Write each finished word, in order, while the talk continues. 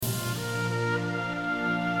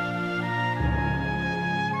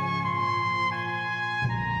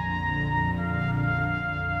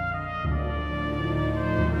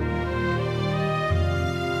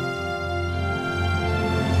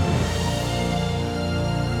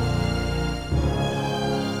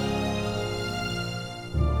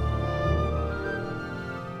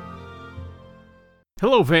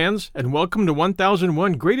Hello, fans, and welcome to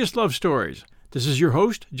 1001 Greatest Love Stories. This is your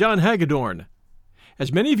host, John Hagedorn.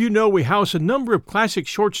 As many of you know, we house a number of classic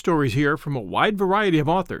short stories here from a wide variety of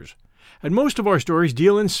authors, and most of our stories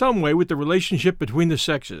deal in some way with the relationship between the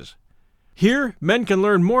sexes. Here, men can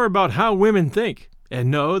learn more about how women think, and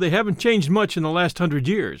no, they haven't changed much in the last 100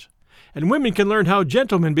 years. And women can learn how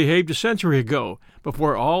gentlemen behaved a century ago,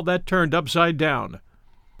 before all that turned upside down.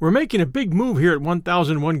 We're making a big move here at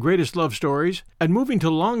 1001 Greatest Love Stories and moving to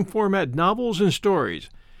long-format novels and stories,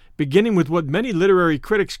 beginning with what many literary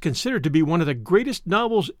critics consider to be one of the greatest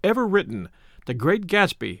novels ever written, The Great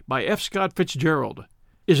Gatsby by F. Scott Fitzgerald.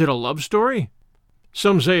 Is it a love story?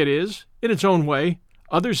 Some say it is, in its own way.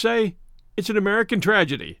 Others say it's an American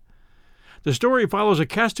tragedy. The story follows a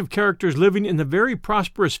cast of characters living in the very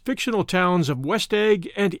prosperous fictional towns of West Egg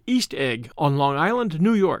and East Egg on Long Island,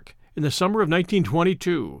 New York, in the summer of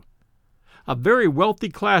 1922. A very wealthy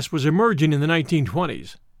class was emerging in the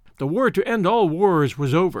 1920s. The war to end all wars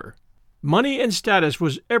was over. Money and status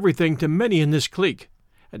was everything to many in this clique,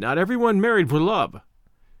 and not everyone married for love.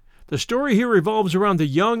 The story here revolves around the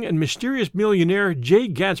young and mysterious millionaire J.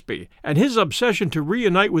 Gatsby and his obsession to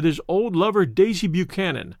reunite with his old lover Daisy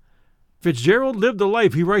Buchanan. Fitzgerald lived the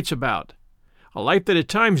life he writes about, a life that at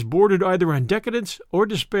times bordered either on decadence or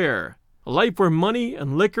despair, a life where money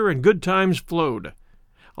and liquor and good times flowed,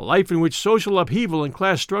 a life in which social upheaval and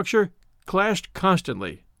class structure clashed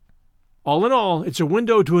constantly. All in all, it's a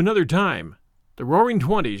window to another time, the Roaring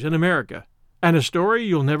Twenties in America, and a story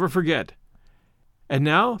you'll never forget. And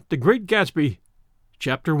now, The Great Gatsby,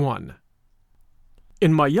 Chapter 1.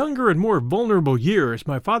 In my younger and more vulnerable years,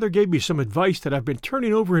 my father gave me some advice that I've been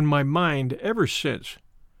turning over in my mind ever since.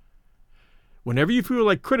 Whenever you feel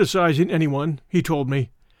like criticizing anyone, he told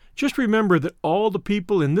me, just remember that all the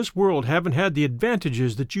people in this world haven't had the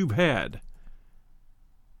advantages that you've had.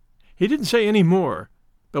 He didn't say any more,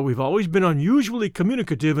 but we've always been unusually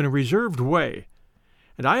communicative in a reserved way,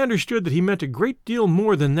 and I understood that he meant a great deal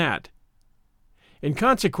more than that. In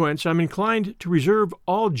consequence, I'm inclined to reserve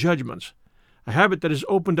all judgments, a habit that has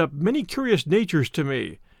opened up many curious natures to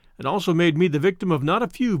me, and also made me the victim of not a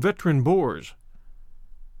few veteran bores.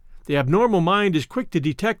 The abnormal mind is quick to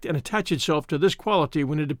detect and attach itself to this quality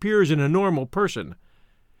when it appears in a normal person.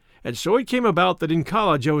 And so it came about that in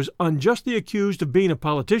college I was unjustly accused of being a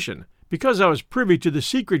politician, because I was privy to the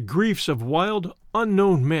secret griefs of wild,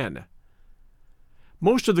 unknown men.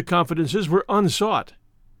 Most of the confidences were unsought.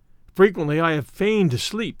 Frequently I have feigned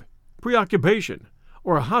sleep, preoccupation,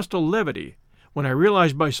 or a hostile levity, when I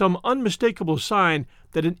realized by some unmistakable sign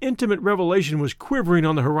that an intimate revelation was quivering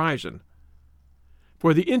on the horizon.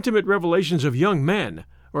 For the intimate revelations of young men,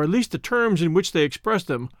 or at least the terms in which they express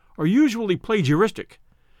them, are usually plagiaristic,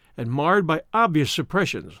 and marred by obvious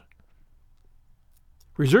suppressions.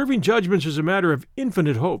 Reserving judgments is a matter of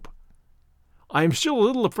infinite hope. I am still a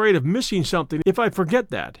little afraid of missing something if I forget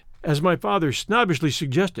that, as my father snobbishly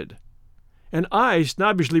suggested. And I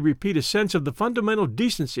snobbishly repeat a sense of the fundamental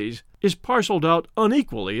decencies is parceled out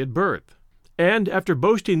unequally at birth. And after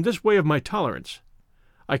boasting this way of my tolerance,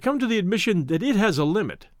 I come to the admission that it has a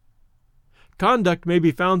limit. Conduct may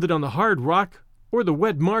be founded on the hard rock or the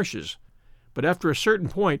wet marshes, but after a certain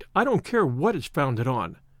point, I don't care what it's founded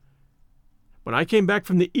on. When I came back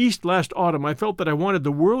from the East last autumn, I felt that I wanted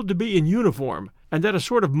the world to be in uniform and that a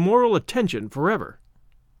sort of moral attention forever.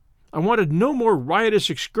 I wanted no more riotous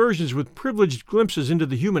excursions with privileged glimpses into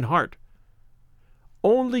the human heart.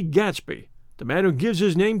 Only Gatsby, the man who gives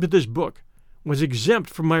his name to this book, was exempt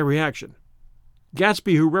from my reaction.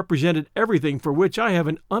 Gatsby, who represented everything for which I have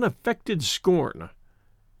an unaffected scorn.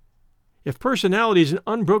 If personality is an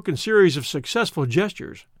unbroken series of successful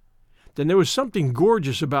gestures, then there was something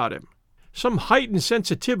gorgeous about him, some heightened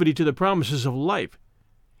sensitivity to the promises of life,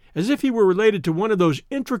 as if he were related to one of those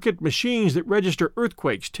intricate machines that register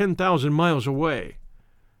earthquakes 10,000 miles away.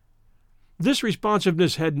 This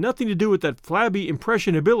responsiveness had nothing to do with that flabby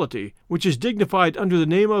impressionability which is dignified under the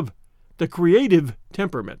name of the creative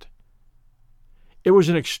temperament. It was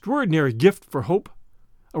an extraordinary gift for hope,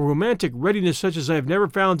 a romantic readiness such as I have never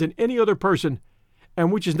found in any other person,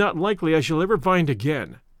 and which is not likely I shall ever find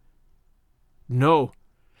again. No,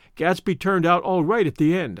 Gatsby turned out all right at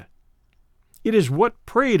the end. It is what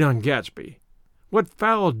preyed on Gatsby, what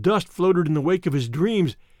foul dust floated in the wake of his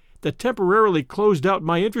dreams, that temporarily closed out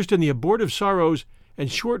my interest in the abortive sorrows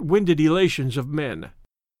and short-winded elations of men.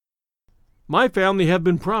 My family have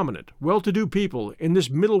been prominent, well-to-do people in this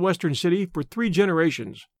Middle Western city for 3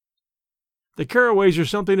 generations. The Carraways are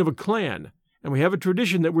something of a clan, and we have a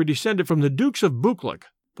tradition that we're descended from the Dukes of Buccleuch,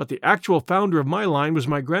 but the actual founder of my line was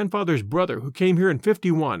my grandfather's brother, who came here in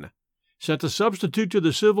 '51, sent a substitute to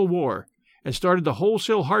the Civil War, and started the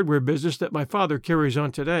wholesale hardware business that my father carries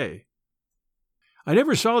on today. I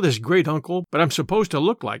never saw this great uncle, but I'm supposed to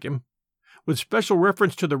look like him, with special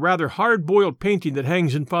reference to the rather hard-boiled painting that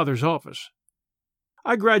hangs in Father's office.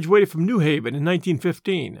 I graduated from New Haven in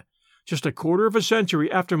 1915, just a quarter of a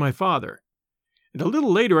century after my father, and a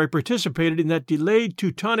little later I participated in that delayed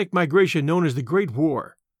Teutonic migration known as the Great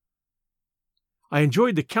War. I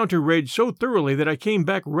enjoyed the counter-raid so thoroughly that I came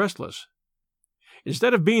back restless.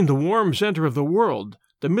 Instead of being the warm center of the world,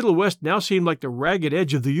 the Middle West now seemed like the ragged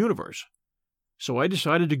edge of the universe. So I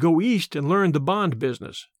decided to go east and learn the bond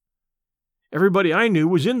business. Everybody I knew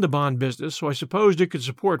was in the bond business, so I supposed it could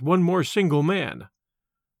support one more single man.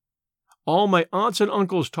 All my aunts and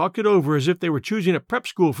uncles talked it over as if they were choosing a prep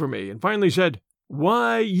school for me, and finally said,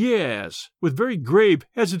 "Why, yes," with very grave,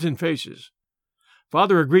 hesitant faces.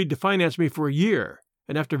 Father agreed to finance me for a year,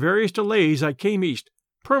 and after various delays I came east,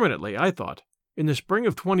 permanently, I thought, in the spring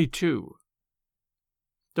of 22.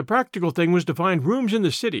 The practical thing was to find rooms in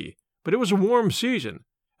the city, but it was a warm season,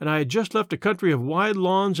 and I had just left a country of wide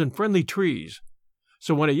lawns and friendly trees.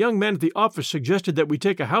 So when a young man at the office suggested that we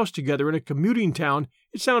take a house together in a commuting town,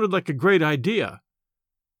 it sounded like a great idea.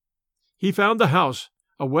 He found the house,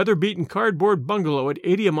 a weather-beaten cardboard bungalow at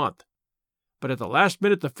 $80 a month. But at the last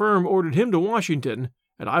minute the firm ordered him to Washington,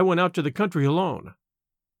 and I went out to the country alone.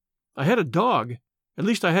 I had a dog, at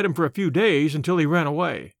least I had him for a few days until he ran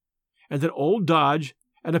away, and then old Dodge,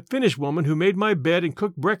 and a Finnish woman who made my bed and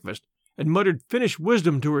cooked breakfast, and muttered Finnish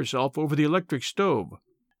wisdom to herself over the electric stove.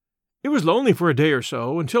 It was lonely for a day or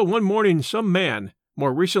so, until one morning some man,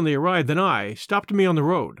 more recently arrived than I, stopped me on the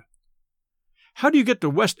road. "How do you get to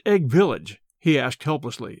West Egg Village?" he asked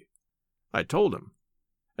helplessly. I told him,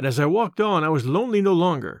 and as I walked on I was lonely no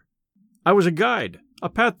longer. I was a guide, a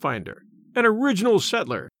pathfinder, an original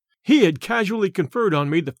settler. He had casually conferred on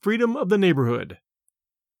me the freedom of the neighborhood.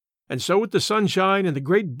 And so with the sunshine and the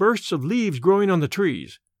great bursts of leaves growing on the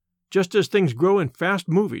trees, just as things grow in fast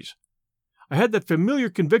movies, I had that familiar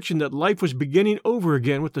conviction that life was beginning over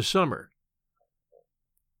again with the summer.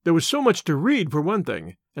 There was so much to read, for one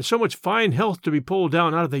thing, and so much fine health to be pulled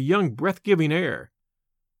down out of the young, breath-giving air.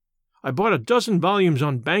 I bought a dozen volumes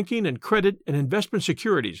on banking and credit and investment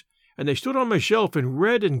securities, and they stood on my shelf in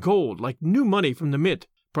red and gold like new money from the mint,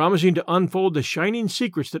 promising to unfold the shining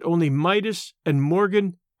secrets that only Midas and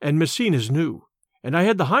Morgan and Mecenas knew. And I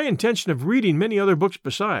had the high intention of reading many other books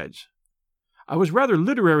besides. I was rather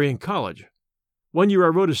literary in college. One year I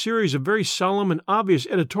wrote a series of very solemn and obvious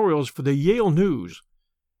editorials for the Yale News,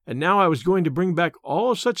 and now I was going to bring back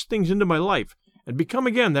all such things into my life and become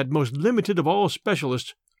again that most limited of all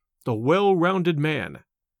specialists, the well-rounded man.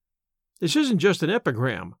 This isn't just an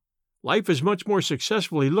epigram. Life is much more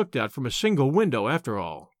successfully looked at from a single window, after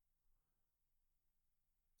all.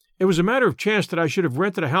 It was a matter of chance that I should have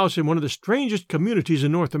rented a house in one of the strangest communities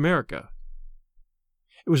in North America.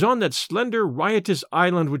 It was on that slender, riotous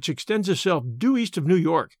island which extends itself due east of New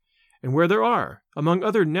York, and where there are, among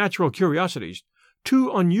other natural curiosities,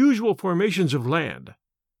 two unusual formations of land.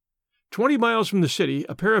 20 miles from the city,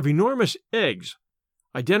 a pair of enormous eggs,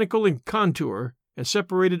 identical in contour and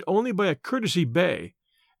separated only by a courtesy bay,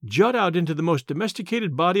 jut out into the most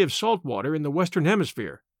domesticated body of salt water in the Western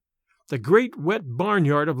Hemisphere, the great wet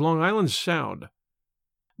barnyard of Long Island Sound.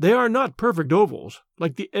 They are not perfect ovals,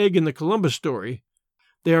 like the egg in the Columbus story.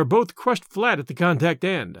 They are both crushed flat at the contact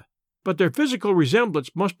end, but their physical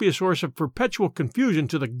resemblance must be a source of perpetual confusion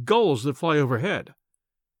to the gulls that fly overhead.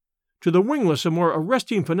 To the wingless, a more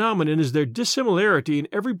arresting phenomenon is their dissimilarity in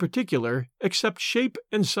every particular except shape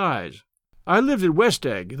and size. I lived at West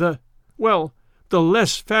Egg, the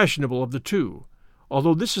less fashionable of the two,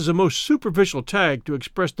 although this is a most superficial tag to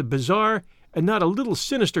express the bizarre and not a little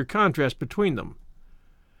sinister contrast between them.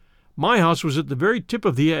 My house was at the very tip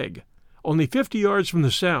of the egg, only 50 yards from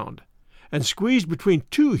the Sound, and squeezed between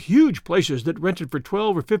two huge places that rented for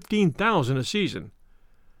 $12,000 or $15,000 a season.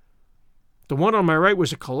 The one on my right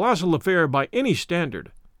was a colossal affair by any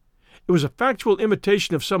standard. It was a factual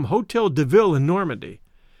imitation of some Hotel de Ville in Normandy,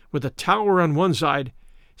 with a tower on one side,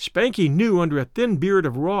 spanking new under a thin beard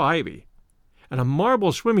of raw ivy, and a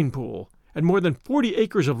marble swimming pool, and more than 40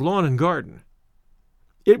 acres of lawn and garden.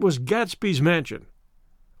 It was Gatsby's mansion.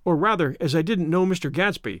 Or rather, as I didn't know Mr.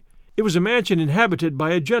 Gatsby, it was a mansion inhabited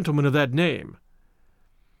by a gentleman of that name.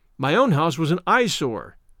 My own house was an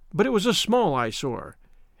eyesore, but it was a small eyesore,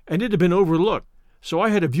 and it had been overlooked, so I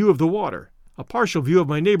had a view of the water, a partial view of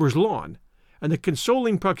my neighbor's lawn, and the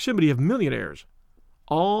consoling proximity of millionaires,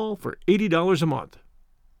 all for $80 a month.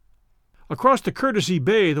 Across the courtesy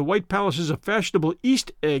bay, the white palaces of fashionable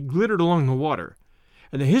East Egg glittered along the water,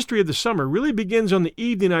 and the history of the summer really begins on the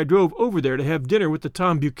evening I drove over there to have dinner with the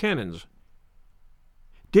Tom Buchanans.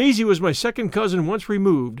 Daisy was my second cousin once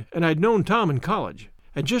removed, and I'd known Tom in college,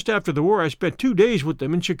 and just after the war I spent 2 days with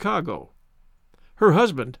them in Chicago. Her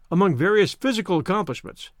husband, among various physical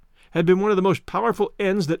accomplishments, had been one of the most powerful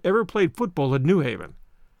ends that ever played football at New Haven.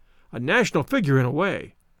 A national figure in a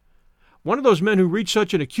way. One of those men who reached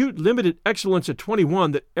such an acute limited excellence at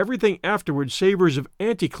 21 that everything afterward savors of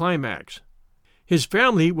anticlimax. His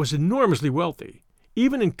family was enormously wealthy.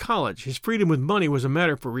 Even in college, his freedom with money was a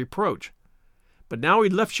matter for reproach. But now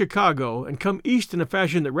he'd left Chicago and come east in a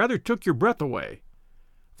fashion that rather took your breath away.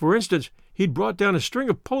 For instance, he'd brought down a string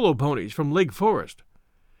of polo ponies from Lake Forest.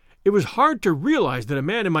 It was hard to realize that a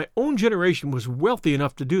man in my own generation was wealthy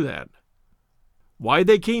enough to do that. Why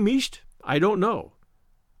they came east, I don't know.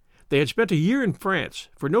 They had spent a year in France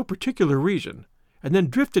for no particular reason, and then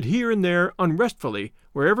drifted here and there unrestfully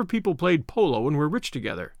wherever people played polo and were rich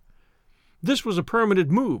together. This was a permanent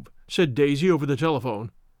move, said Daisy over the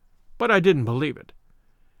telephone. But I didn't believe it.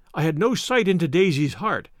 I had no sight into Daisy's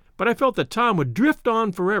heart, but I felt that Tom would drift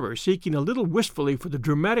on forever, seeking a little wistfully for the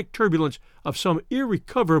dramatic turbulence of some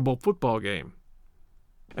irrecoverable football game.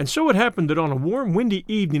 And so it happened that on a warm, windy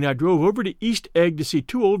evening I drove over to East Egg to see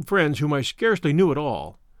 2 old friends whom I scarcely knew at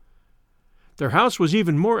all. Their house was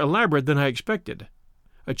even more elaborate than I expected,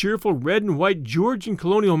 a cheerful red and white Georgian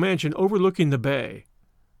colonial mansion overlooking the bay.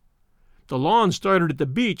 The lawn started at the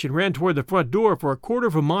beach and ran toward the front door for a quarter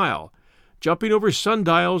of a mile, jumping over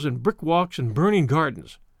sundials and brick walks and burning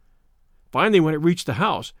gardens. Finally, when it reached the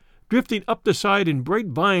house, drifting up the side in bright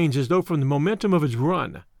vines as though from the momentum of its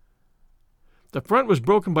run. The front was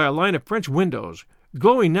broken by a line of French windows,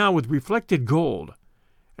 glowing now with reflected gold,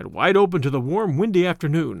 and wide open to the warm, windy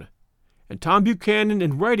afternoon, and Tom Buchanan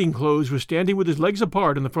in riding clothes was standing with his legs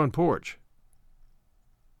apart on the front porch.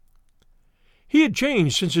 He had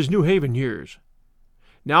changed since his New Haven years.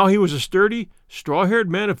 Now he was a sturdy, straw-haired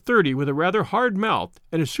man of 30 with a rather hard mouth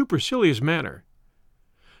and a supercilious manner.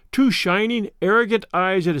 2 shining, arrogant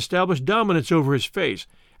eyes had established dominance over his face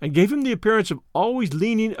and gave him the appearance of always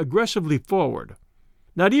leaning aggressively forward.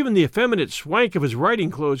 Not even the effeminate swank of his riding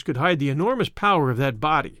clothes could hide the enormous power of that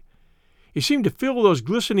body. He seemed to fill those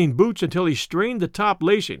glistening boots until he strained the top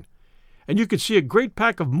lacing, and you could see a great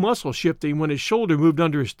pack of muscle shifting when his shoulder moved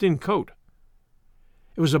under his thin coat.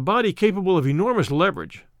 It was a body capable of enormous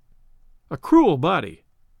leverage. A cruel body.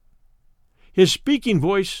 His speaking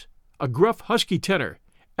voice, a gruff, husky tenor,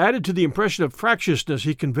 added to the impression of fractiousness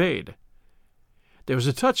he conveyed. There was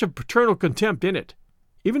a touch of paternal contempt in it,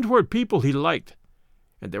 even toward people he liked,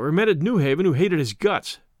 and there were men at New Haven who hated his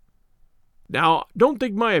guts. Now, don't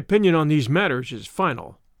think my opinion on these matters is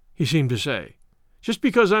final, he seemed to say, just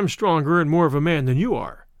because I'm stronger and more of a man than you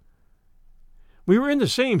are. We were in the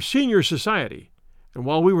same senior society, and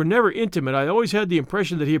while we were never intimate, I always had the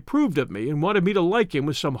impression that he approved of me and wanted me to like him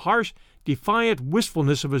with some harsh, defiant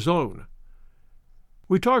wistfulness of his own.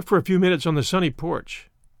 We talked for a few minutes on the sunny porch.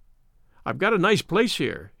 "I've got a nice place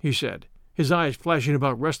here," he said, his eyes flashing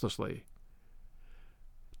about restlessly.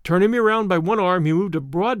 Turning me around by one arm, he moved a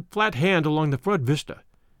broad, flat hand along the front vista,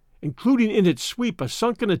 including in its sweep a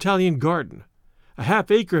sunken Italian garden, a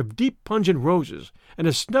half-acre of deep, pungent roses, and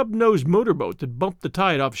a snub-nosed motorboat that bumped the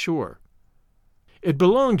tide offshore. It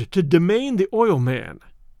belonged to Demain the oil man.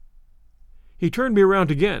 He turned me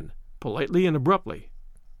around again, politely and abruptly.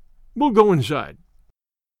 "We'll go inside."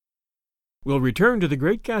 We'll return to the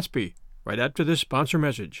Great Gatsby right after this sponsor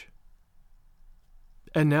message.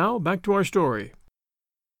 And now, back to our story.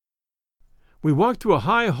 We walked through a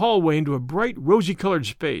high hallway into a bright, rosy-colored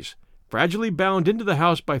space, fragilely bound into the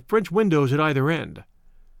house by French windows at either end.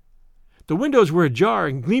 The windows were ajar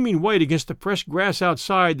and gleaming white against the fresh grass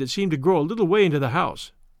outside that seemed to grow a little way into the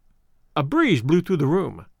house. A breeze blew through the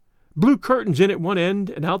room, blew curtains in at one end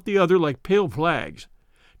and out the other like pale flags,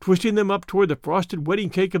 twisting them up toward the frosted wedding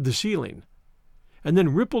cake of the ceiling, and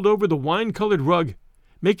then rippled over the wine-colored rug,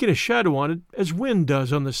 making a shadow on it as wind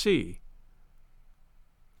does on the sea.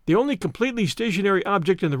 The only completely stationary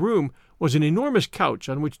object in the room was an enormous couch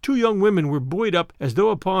on which 2 young women were buoyed up as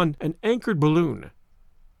though upon an anchored balloon.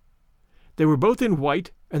 They were both in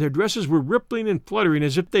white, and their dresses were rippling and fluttering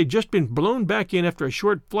as if they'd just been blown back in after a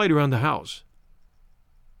short flight around the house.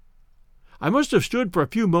 I must have stood for a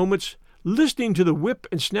few moments, listening to the whip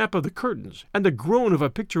and snap of the curtains and the groan of a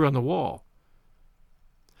picture on the wall.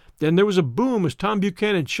 Then there was a boom as Tom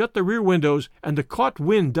Buchanan shut the rear windows, and the caught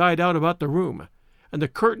wind died out about the room, and the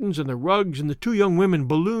curtains and the rugs and the 2 young women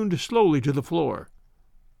ballooned slowly to the floor.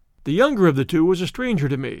 The younger of the 2 was a stranger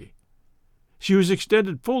to me. She was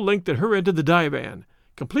extended full length at her end of the divan,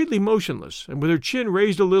 completely motionless, and with her chin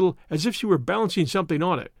raised a little as if she were balancing something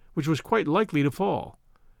on it, which was quite likely to fall.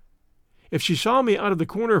 If she saw me out of the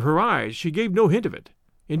corner of her eyes, she gave no hint of it.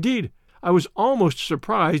 Indeed, I was almost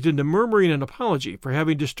surprised into murmuring an apology for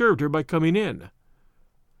having disturbed her by coming in.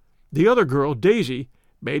 The other girl, Daisy,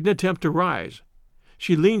 made an attempt to rise.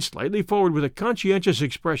 She leaned slightly forward with a conscientious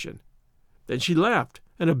expression. Then she laughed,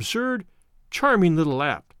 an absurd, charming little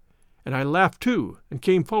laugh, and I laughed too and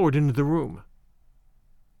came forward into the room.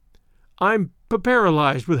 "I'm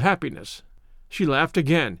paralyzed with happiness." She laughed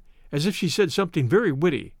again, as if she said something very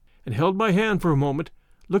witty, and held my hand for a moment,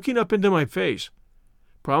 looking up into my face,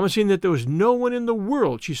 promising that there was no one in the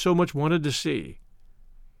world she so much wanted to see.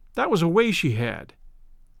 That was a way she had.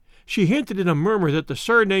 She hinted in a murmur that the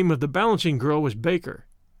surname of the balancing girl was Baker.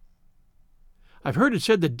 I've heard it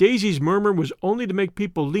said that Daisy's murmur was only to make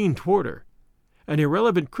people lean toward her, an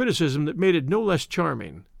irrelevant criticism that made it no less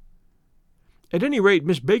charming. At any rate,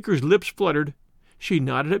 Miss Baker's lips fluttered, she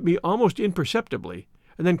nodded at me almost imperceptibly,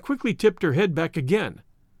 and then quickly tipped her head back again.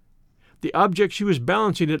 The object she was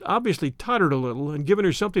balancing had obviously tottered a little and given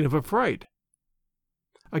her something of a fright.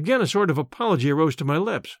 Again a sort of apology arose to my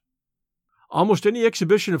lips. Almost any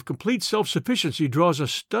exhibition of complete self-sufficiency draws a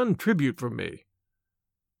stunned tribute from me.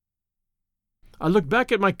 I looked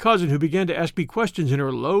back at my cousin, who began to ask me questions in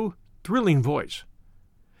her low, thrilling voice.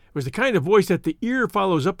 It was the kind of voice that the ear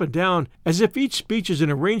follows up and down, as if each speech is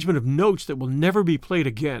an arrangement of notes that will never be played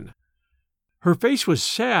again. Her face was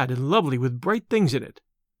sad and lovely, with bright things in it,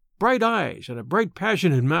 bright eyes and a bright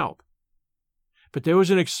passionate mouth. But there was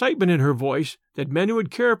an excitement in her voice that men who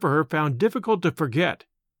would care for her found difficult to forget.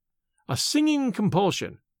 A singing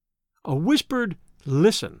compulsion, a whispered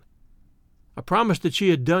listen, a promise that she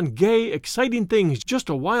had done gay, exciting things just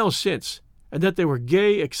a while since, and that there were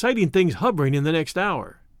gay, exciting things hovering in the next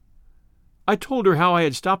hour. I told her how I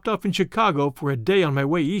had stopped off in Chicago for a day on my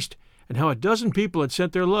way east, and how a dozen people had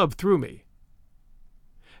sent their love through me.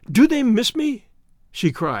 "Do they miss me?"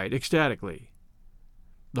 she cried ecstatically.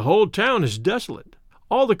 "The whole town is desolate.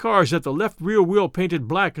 All the cars have the left rear wheel painted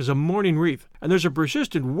black as a mourning wreath, and there's a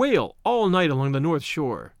persistent wail all night along the North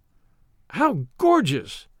Shore." "How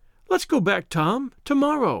gorgeous! Let's go back, Tom,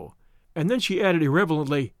 tomorrow." And then she added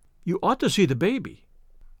irrelevantly, "You ought to see the baby."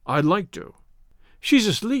 "I'd like to." "She's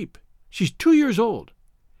asleep. She's 2 years old.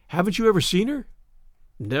 Haven't you ever seen her?"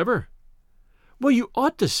 "Never." "Well, you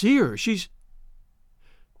ought to see her. She's—"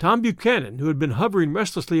 Tom Buchanan, who had been hovering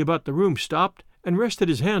restlessly about the room, stopped and rested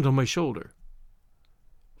his hand on my shoulder.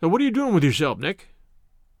 "So what are you doing with yourself, Nick?"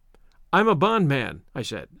 "I'm a bondman," I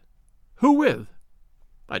said. "Who with?"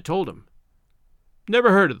 I told him. "Never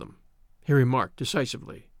heard of them," he remarked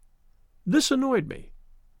decisively. This annoyed me.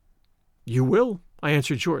 "You will," I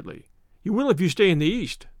answered shortly. "You will if you stay in the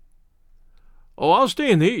East." "Oh, I'll stay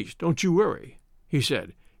in the East, don't you worry," he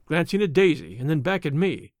said, glancing at Daisy and then back at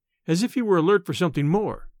me, as if he were alert for something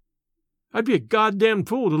more. "I'd be a goddamned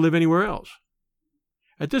fool to live anywhere else."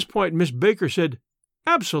 At this point Miss Baker said,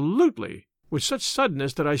 "Absolutely," with such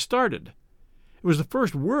suddenness that I started. It was the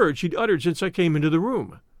first word she'd uttered since I came into the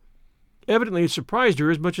room. Evidently it surprised her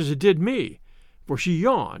as much as it did me, for she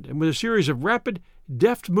yawned and with a series of rapid,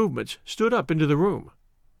 deft movements stood up into the room.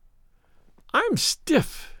 "I'm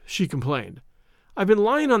stiff," she complained. "I've been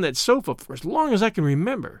lying on that sofa for as long as I can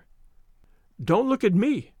remember." "Don't look at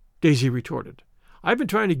me," Daisy retorted. "I've been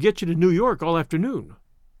trying to get you to New York all afternoon."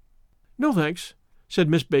 "No, thanks," said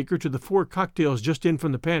Miss Baker to the 4 cocktails just in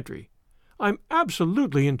from the pantry. "I'm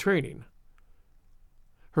absolutely in training."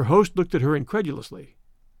 Her host looked at her incredulously.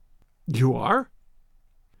 "You are?"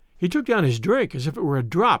 He took down his drink as if it were a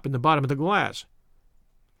drop in the bottom of the glass.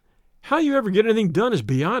 "How you ever get anything done is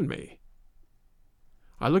beyond me."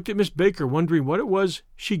 I looked at Miss Baker, wondering what it was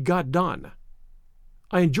she got done.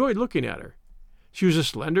 I enjoyed looking at her. She was a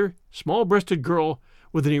slender, small-breasted girl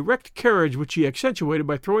with an erect carriage which she accentuated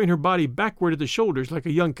by throwing her body backward at the shoulders like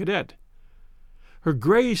a young cadet. Her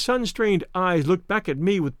gray, sun-strained eyes looked back at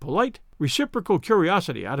me with polite, reciprocal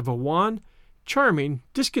curiosity out of a wan, charming,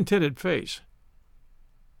 discontented face.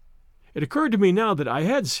 It occurred to me now that I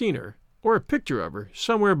had seen her, or a picture of her,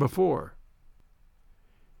 somewhere before.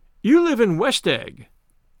 "You live in West Egg,"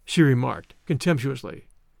 she remarked contemptuously.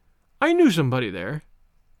 "I knew somebody there."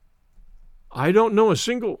 "I don't know a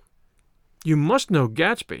single—" "You must know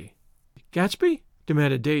Gatsby." "Gatsby?"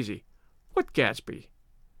 demanded Daisy. "What Gatsby?"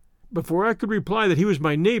 Before I could reply that he was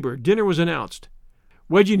my neighbor, dinner was announced.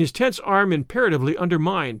 Wedging his tense arm imperatively under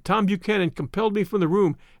mine, Tom Buchanan compelled me from the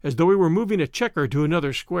room as though we were moving a checker to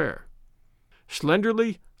another square.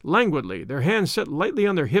 Slenderly, languidly, their hands set lightly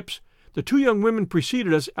on their hips, the 2 young women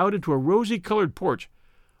preceded us out into a rosy-colored porch,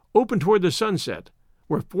 open toward the sunset,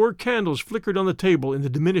 where 4 candles flickered on the table in the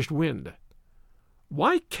diminished wind.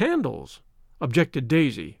 "Why candles?" objected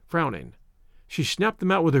Daisy, frowning. She snapped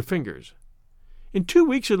them out with her fingers. "In 2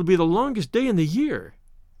 weeks it'll be the longest day in the year."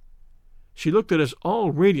 She looked at us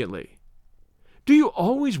all radiantly. "Do you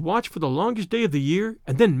always watch for the longest day of the year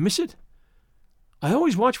and then miss it?" "I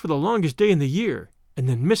always watch for the longest day in the year and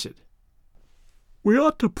then miss it." "We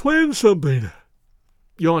ought to plan something,"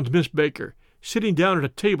 yawned Miss Baker, sitting down at a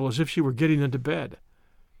table as if she were getting into bed.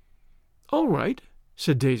 "All right,"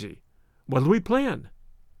 said Daisy. "What'll we plan?"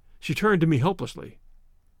 She turned to me helplessly.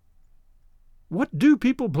 "What do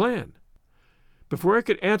people plan?" Before I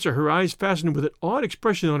could answer, her eyes fastened with an odd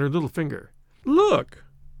expression on her little finger. "Look,"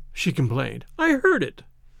 she complained. "I heard it."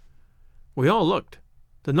 We all looked.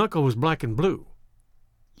 The knuckle was black and blue.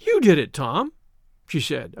 "You did it, Tom," she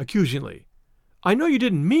said, accusingly. "I know you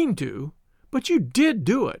didn't mean to, but you did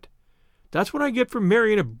do it. That's what I get for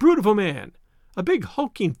marrying a brute of a man, a big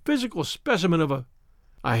hulking physical specimen of a—"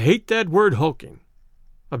 "I hate that word hulking,"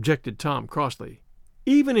 objected Tom crossly,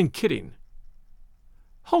 "even in kidding."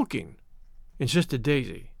 "Hulking," insisted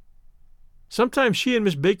Daisy. Sometimes she and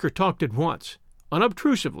Miss Baker talked at once,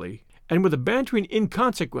 unobtrusively, and with a bantering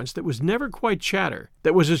inconsequence that was never quite chatter,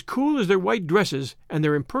 that was as cool as their white dresses and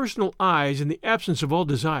their impersonal eyes in the absence of all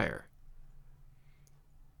desire.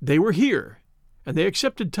 They were here, and they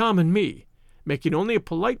accepted Tom and me, making only a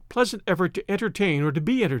polite, pleasant effort to entertain or to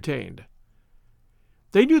be entertained.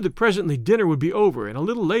 They knew that presently dinner would be over, and a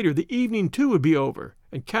little later the evening too would be over,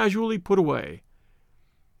 and casually put away.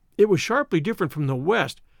 It was sharply different from the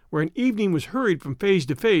West, where an evening was hurried from phase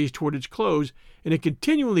to phase toward its close in a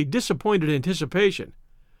continually disappointed anticipation,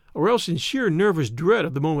 or else in sheer nervous dread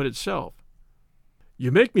of the moment itself.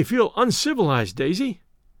 "You make me feel uncivilized, Daisy,"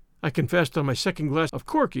 I confessed on my second glass of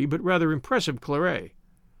corky but rather impressive claret.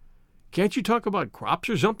 "Can't you talk about crops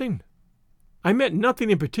or something?" I meant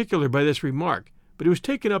nothing in particular by this remark, but it was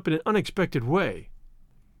taken up in an unexpected way.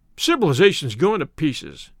 "Civilization's going to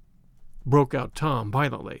pieces," broke out Tom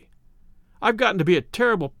violently. "I've gotten to be a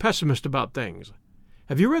terrible pessimist about things.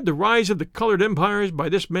 Have you read The Rise of the Colored Empires by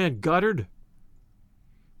this man Goddard?"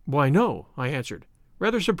 "Why, no," I answered,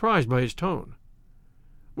 rather surprised by his tone.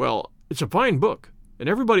 "Well, it's a fine book, and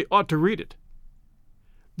everybody ought to read it.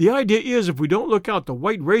 The idea is if we don't look out, the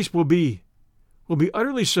white race will be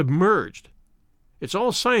utterly submerged. It's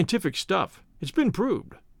all scientific stuff. It's been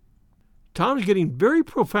proved." "Tom's getting very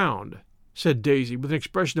profound," said Daisy with an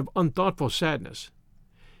expression of unthoughtful sadness.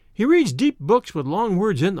 "He reads deep books with long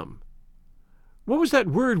words in them. What was that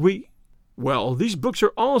word we—" "Well, these books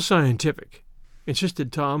are all scientific,"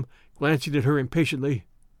 insisted Tom, glancing at her impatiently.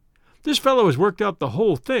 "This fellow has worked out the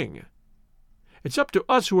whole thing. It's up to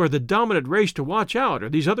us who are the dominant race to watch out, or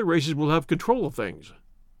these other races will have control of things."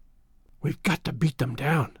 "We've got to beat them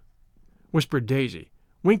down," whispered Daisy,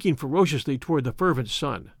 winking ferociously toward the fervent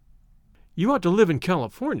sun. "You ought to live in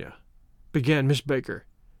California," began Miss Baker,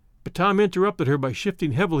 but Tom interrupted her by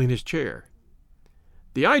shifting heavily in his chair.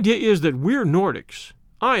 "The idea is that we're Nordics.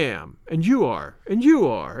 I am, and you are, and you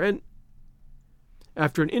are, and—"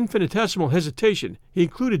 After an infinitesimal hesitation, he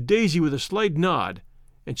included Daisy with a slight nod,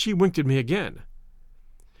 and she winked at me again.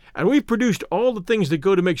 "And we've produced all the things that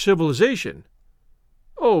go to make civilization.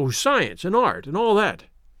 Oh, science and art and all that.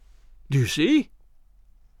 Do you see?"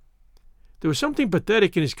 There was something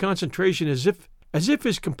pathetic in his concentration, as if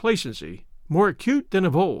his complacency, more acute than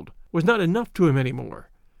of old, was not enough to him any more.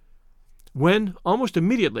 When, almost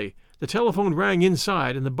immediately, the telephone rang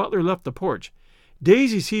inside and the butler left the porch,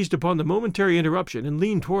 Daisy seized upon the momentary interruption and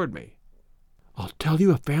leaned toward me. "I'll tell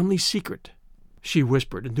you a family secret," she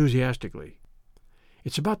whispered enthusiastically.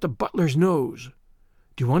 "It's about the butler's nose.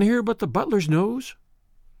 Do you want to hear about the butler's nose?"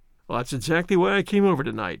 "Well, that's exactly why I came over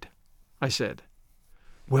tonight," I said.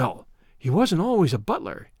 "Well, he wasn't always a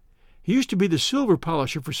butler. He used to be the silver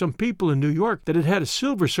polisher for some people in New York that had a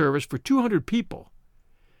silver service for 200 people.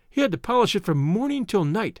 He had to polish it from morning till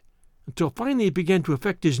night, until finally it began to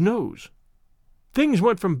affect his nose." "Things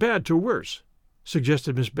went from bad to worse,"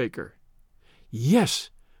 suggested Miss Baker. "Yes,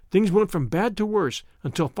 things went from bad to worse,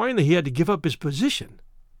 until finally he had to give up his position."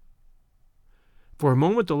 For a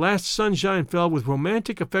moment the last sunshine fell with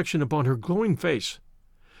romantic affection upon her glowing face.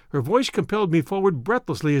 Her voice compelled me forward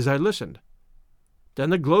breathlessly as I listened. Then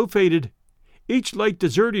the glow faded, each light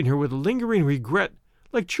deserting her with a lingering regret,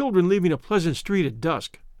 like children leaving a pleasant street at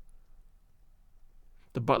dusk.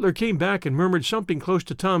 The butler came back and murmured something close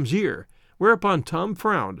to Tom's ear, whereupon Tom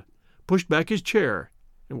frowned, pushed back his chair,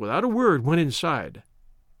 and without a word went inside.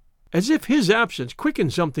 As if his absence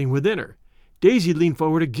quickened something within her, Daisy leaned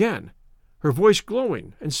forward again, her voice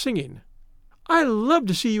glowing and singing. "I love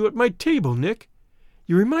to see you at my table, Nick.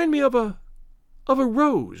 You remind me of a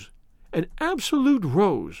rose, an absolute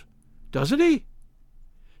rose. Doesn't he?"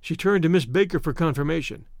 She turned to Miss Baker for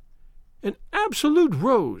confirmation. "An absolute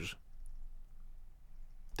rose."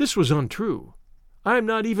 This was untrue. I am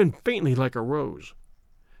not even faintly like a rose.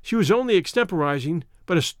 She was only extemporizing,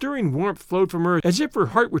 but a stirring warmth flowed from her as if her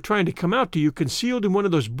heart were trying to come out to you concealed in one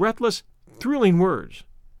of those breathless, thrilling words.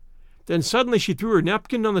 Then suddenly she threw her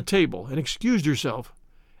napkin on the table and excused herself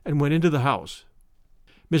and went into the house.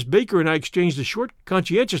 Miss Baker and I exchanged a short,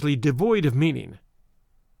 conscientiously devoid of meaning.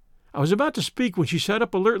 I was about to speak when she sat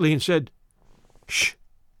up alertly and said, "Shh,"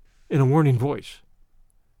 in a warning voice.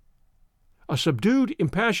 A subdued,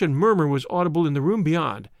 impassioned murmur was audible in the room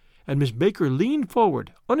beyond, and Miss Baker leaned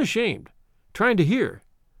forward, unashamed, trying to hear.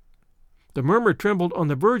 The murmur trembled on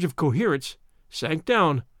the verge of coherence, sank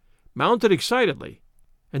down, mounted excitedly,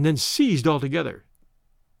 and then ceased altogether.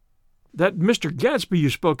 "That Mr. Gatsby you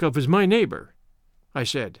spoke of is my neighbor," I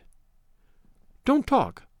said. "Don't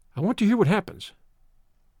talk. I want to hear what happens."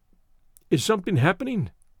 "Is something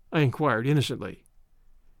happening?" I inquired innocently.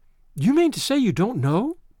 "You mean to say you don't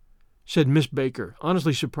know?" said Miss Baker,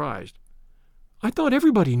 honestly surprised. "I thought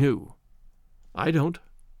everybody knew." "I don't."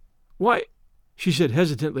 "Why," she said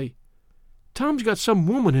hesitantly, "Tom's got some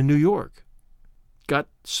woman in New York." "Got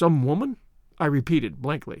some woman?" I repeated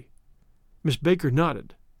blankly. Miss Baker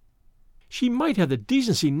nodded. "She might have the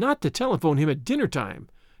decency not to telephone him at dinner time,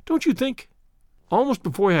 don't you think?" Almost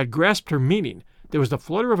before I had grasped her meaning, there was the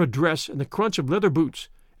flutter of a dress and the crunch of leather boots,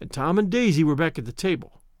 and Tom and Daisy were back at the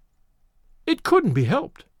table. "It couldn't be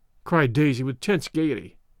helped," cried Daisy with tense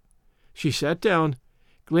gaiety. She sat down,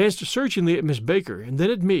 glanced searchingly at Miss Baker and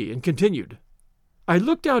then at me, and continued. "I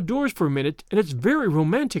looked outdoors for a minute, and it's very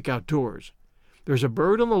romantic outdoors. There's a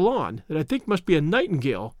bird on the lawn that I think must be a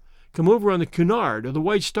nightingale come over on the Cunard or the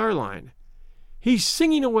White Star Line. He's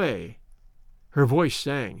singing away." Her voice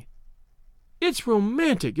sang. "It's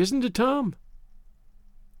romantic, isn't it, Tom?"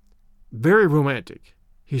 "Very romantic,"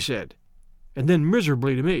 he said, and then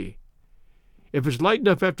miserably to me, "If it's light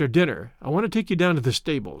enough after dinner, I want to take you down to the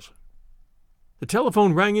stables." The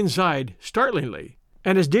telephone rang inside, startlingly,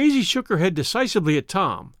 and as Daisy shook her head decisively at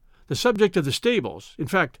Tom, the subject of the stables, in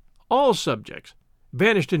fact, all subjects,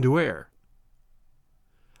 vanished into air.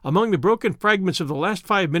 Among the broken fragments of the last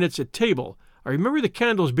 5 minutes at table, I remember the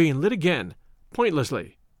candles being lit again,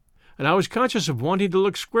 pointlessly, and I was conscious of wanting to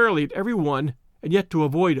look squarely at every one and yet to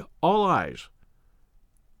avoid all eyes.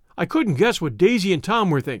 I couldn't guess what Daisy and Tom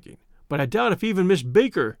were thinking, but I doubt if even Miss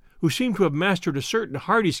Baker, who seemed to have mastered a certain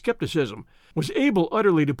hearty skepticism, was able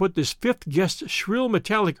utterly to put this fifth guest's shrill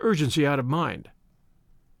metallic urgency out of mind.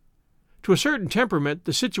 To a certain temperament,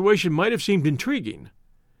 the situation might have seemed intriguing.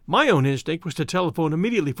 My own instinct was to telephone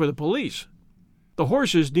immediately for the police. The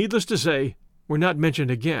horses, needless to say, were not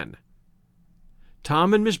mentioned again.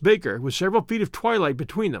 Tom and Miss Baker, with several feet of twilight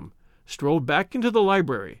between them, strolled back into the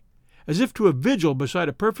library, as if to a vigil beside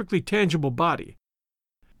a perfectly tangible body.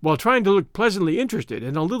 While trying to look pleasantly interested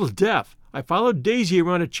and a little deaf, I followed Daisy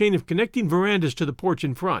around a chain of connecting verandas to the porch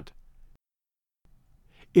in front.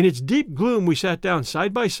 In its deep gloom we sat down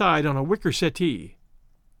side by side on a wicker settee.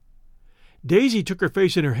 Daisy took her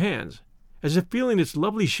face in her hands, as if feeling its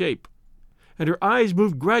lovely shape, and her eyes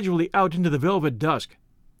moved gradually out into the velvet dusk.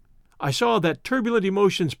 I saw that turbulent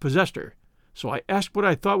emotions possessed her, so I asked what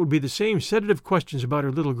I thought would be the same sedative questions about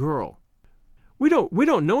her little girl. We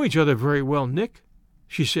don't know each other very well, Nick,"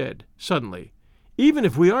 she said, suddenly, "even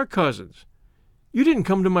if we are cousins. You didn't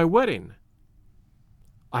come to my wedding."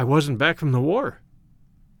 "I wasn't back from the war."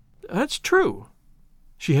 "That's true."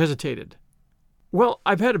 She hesitated. "Well,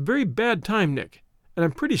 I've had a very bad time, Nick, and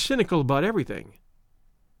I'm pretty cynical about everything."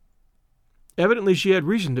 Evidently she had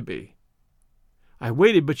reason to be. I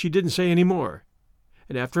waited, but she didn't say any more,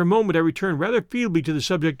 and after a moment I returned rather feebly to the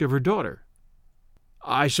subject of her daughter.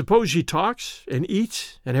 "I suppose she talks and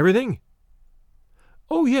eats and everything?"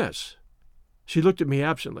 "Oh, yes." She looked at me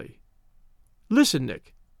absently. "Listen,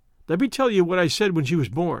 Nick, let me tell you what I said when she was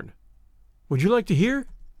born. Would you like to hear?"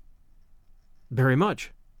 "Very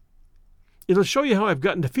much. It'll show you how I've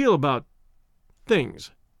gotten to feel about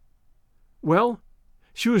things. Well,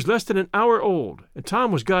 she was less than an hour old, and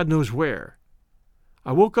Tom was God knows where.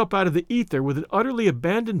 I woke up out of the ether with an utterly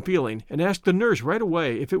abandoned feeling and asked the nurse right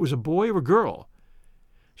away if it was a boy or a girl.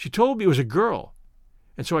 She told me it was a girl,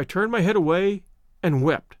 and so I turned my head away and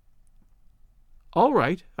wept. 'All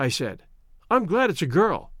right,' I said. 'I'm glad it's a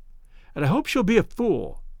girl, and I hope she'll be a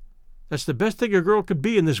fool. That's the best thing a girl could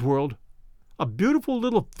be in this world, a beautiful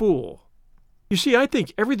little fool. You see, I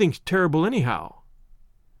think everything's terrible anyhow.'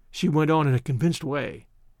 She went on in a convinced way.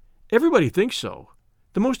 'Everybody thinks so,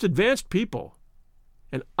 the most advanced people.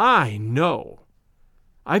 And I know.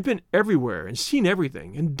 I've been everywhere and seen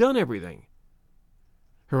everything and done everything.'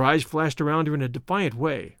 Her eyes flashed around her in a defiant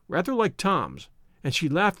way, rather like Tom's, and she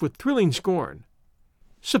laughed with thrilling scorn.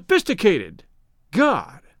 'Sophisticated!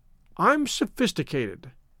 God! I'm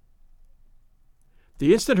sophisticated."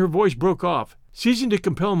 The instant her voice broke off, ceasing to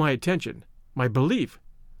compel my attention, my belief,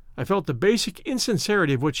 I felt the basic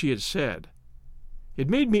insincerity of what she had said. It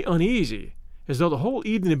made me uneasy, as though the whole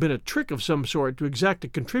evening had been a trick of some sort to exact a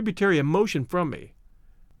contributory emotion from me.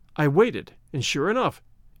 I waited, and sure enough,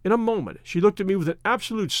 in a moment she looked at me with an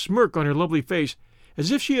absolute smirk on her lovely face, as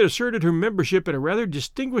if she had asserted her membership in a rather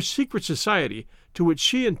distinguished secret society to which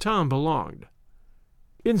she and Tom belonged.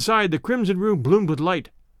 Inside, the crimson room bloomed with light.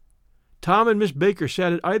 Tom and Miss Baker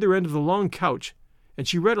sat at either end of the long couch, and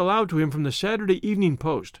she read aloud to him from the Saturday Evening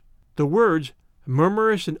Post, the words,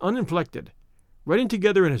 murmurous and uninflected, running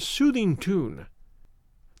together in a soothing tune.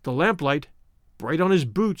 The lamplight, bright on his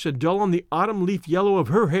boots and dull on the autumn leaf yellow of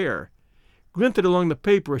her hair, glinted along the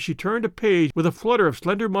paper as she turned a page with a flutter of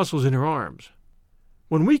slender muscles in her arms.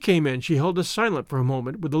 When we came in, she held us silent for a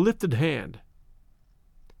moment with a lifted hand.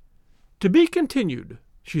 "To be continued,"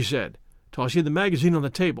 she said, tossing the magazine on the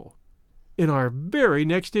table, "in our very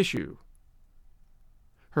next issue."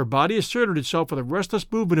 Her body asserted itself with a restless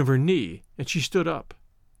movement of her knee, and she stood up.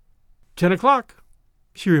 10 o'clock,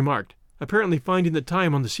 she remarked, apparently finding the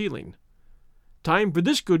time on the ceiling. "Time for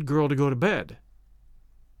this good girl to go to bed."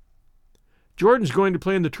 "Jordan's going to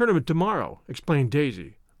play in the tournament tomorrow," explained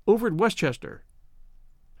Daisy, "over at Westchester."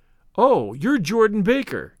 "Oh, you're Jordan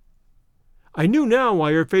Baker." I knew now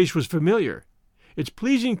why her face was familiar. Its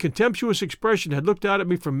pleasing, contemptuous expression had looked out at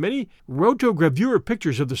me from many rotogravure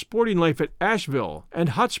pictures of the sporting life at Asheville and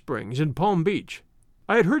Hot Springs and Palm Beach.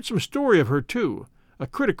 I had heard some story of her, too, a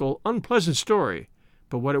critical, unpleasant story,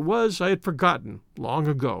 but what it was I had forgotten long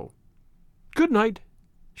ago. "Good night,"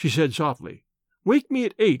 she said softly. "Wake me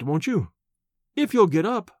at 8, won't you?" "If you'll get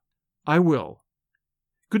up." "I will."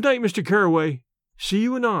 "Good night, Mr. Carraway. See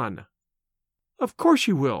you anon." "Of course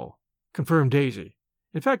you will," confirmed Daisy.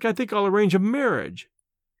 "In fact, I think I'll arrange a marriage.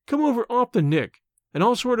 Come over often, Nick, and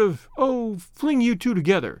I'll sort of, fling you two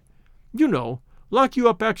together. You know, lock you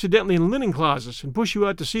up accidentally in linen closets and push you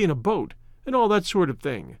out to sea in a boat, and all that sort of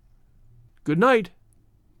thing." "Good night."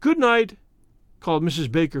 "Good night," called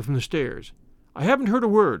Mrs. Baker from the stairs. "I haven't heard a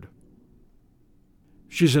word."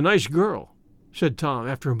 "She's a nice girl," said Tom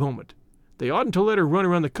after a moment. "They oughtn't to let her run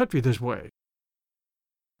around the country this way."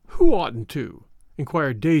 "Who oughtn't to?"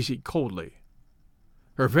 inquired Daisy coldly.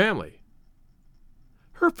 "Her family."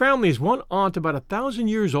 "Her family is one aunt about 1,000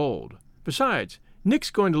 years old. Besides,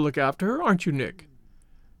 Nick's going to look after her, aren't you, Nick?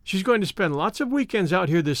 She's going to spend lots of weekends out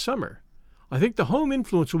here this summer. I think the home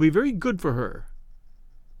influence will be very good for her."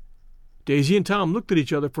 Daisy and Tom looked at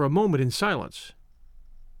each other for a moment in silence.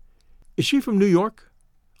 "Is she from New York?"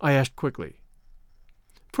 I asked quickly.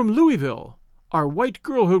 "From Louisville. Our white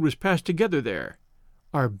girlhood was passed together there.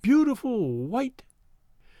 Our beautiful white—"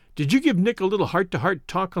 "Did you give Nick a little heart-to-heart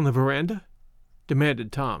talk on the veranda?"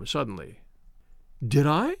 demanded Tom suddenly. "Did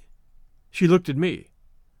I?" She looked at me.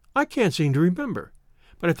 "I can't seem to remember,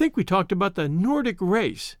 but I think we talked about the Nordic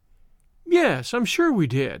race. Yes, I'm sure we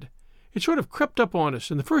did. It sort of crept up on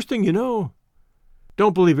us, and the first thing you know—"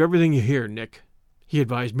 "Don't believe everything you hear, Nick," he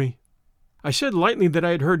advised me. I said lightly that I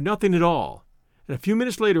had heard nothing at all, and a few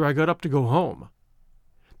minutes later I got up to go home.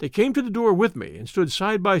 They came to the door with me and stood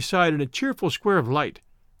side by side in a cheerful square of light.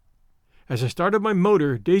 As I started my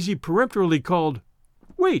motor, Daisy peremptorily called,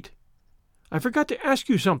 "Wait! I forgot to ask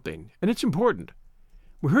you something, and it's important.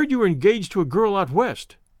 We heard you were engaged to a girl out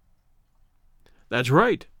west." "That's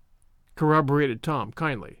right," corroborated Tom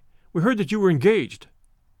kindly. "We heard that you were engaged."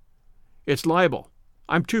 "It's libel.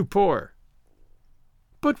 I'm too poor."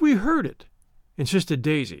 "But we heard it," insisted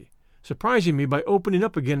Daisy, surprising me by opening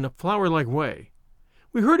up again in a flower-like way.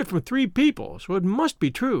 "We heard it from 3 people, so it must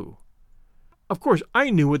be true." Of course, I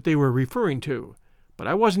knew what they were referring to, but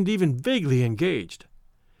I wasn't even vaguely engaged.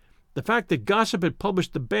 The fact that gossip had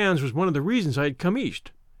published the banns was one of the reasons I had come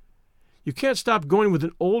east. You can't stop going with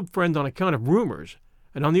an old friend on account of rumors,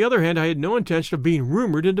 and on the other hand I had no intention of being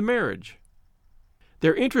rumored into marriage.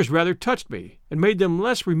 Their interest rather touched me, and made them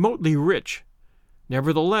less remotely rich.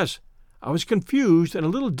 Nevertheless, I was confused and a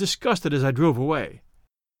little disgusted as I drove away.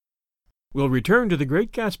 We'll return to The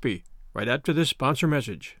Great Gatsby right after this sponsor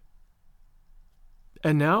message.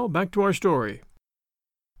 And now, back to our story.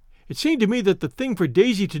 It seemed to me that the thing for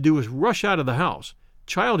Daisy to do was rush out of the house,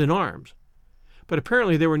 child in arms, but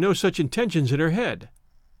apparently there were no such intentions in her head.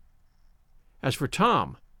 As for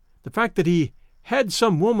Tom, the fact that he had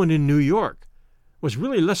some woman in New York was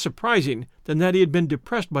really less surprising than that he had been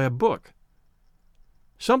depressed by a book.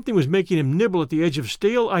 Something was making him nibble at the edge of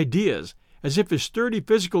stale ideas, as if his sturdy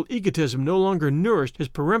physical egotism no longer nourished his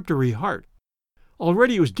peremptory heart.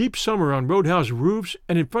 Already it was deep summer on roadhouse roofs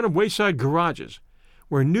and in front of wayside garages,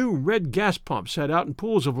 where new red gas pumps sat out in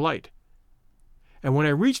pools of light. And when I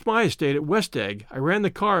reached my estate at West Egg, I ran the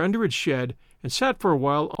car under its shed and sat for a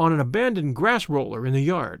while on an abandoned grass roller in the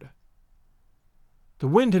yard. The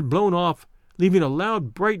wind had blown off, leaving a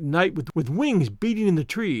loud, bright night with wings beating in the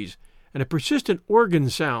trees and a persistent organ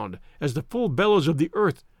sound as the full bellows of the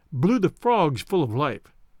earth blew the frogs full of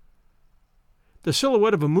life. The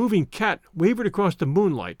silhouette of a moving cat wavered across the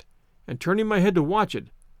moonlight, and turning my head to watch it,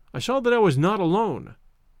 I saw that I was not alone.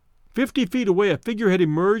 50 feet away a figure had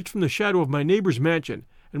emerged from the shadow of my neighbor's mansion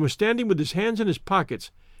and was standing with his hands in his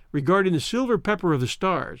pockets, regarding the silver pepper of the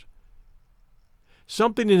stars.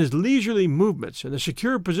 Something in his leisurely movements and the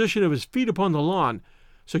secure position of his feet upon the lawn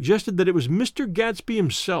suggested that it was Mr. Gatsby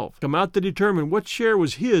himself, come out to determine what share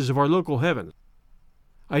was his of our local heaven.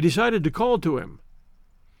 I decided to call to him.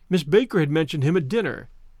 Miss Baker had mentioned him at dinner,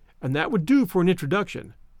 and that would do for an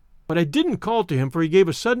introduction. But I didn't call to him, for he gave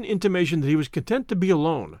a sudden intimation that he was content to be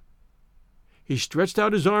alone. He stretched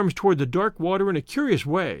out his arms toward the dark water in a curious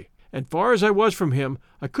way, and far as I was from him,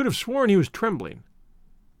 I could have sworn he was trembling.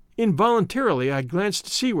 Involuntarily I glanced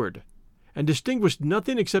seaward, and distinguished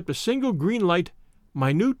nothing except a single green light,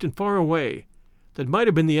 minute and far away, that might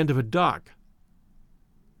have been the end of a dock.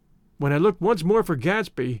 When I looked once more for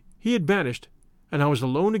Gatsby, he had vanished, and I was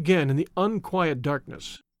alone again in the unquiet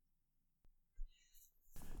darkness.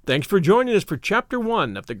 Thanks for joining us for Chapter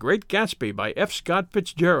 1 of The Great Gatsby by F. Scott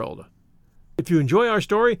Fitzgerald. If you enjoy our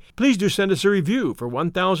story, please do send us a review for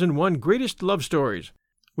 1001 Greatest Love Stories.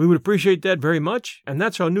 We would appreciate that very much, and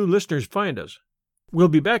that's how new listeners find us. We'll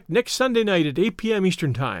be back next Sunday night at 8 p.m.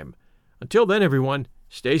 Eastern Time. Until then, everyone,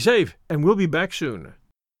 stay safe, and we'll be back soon.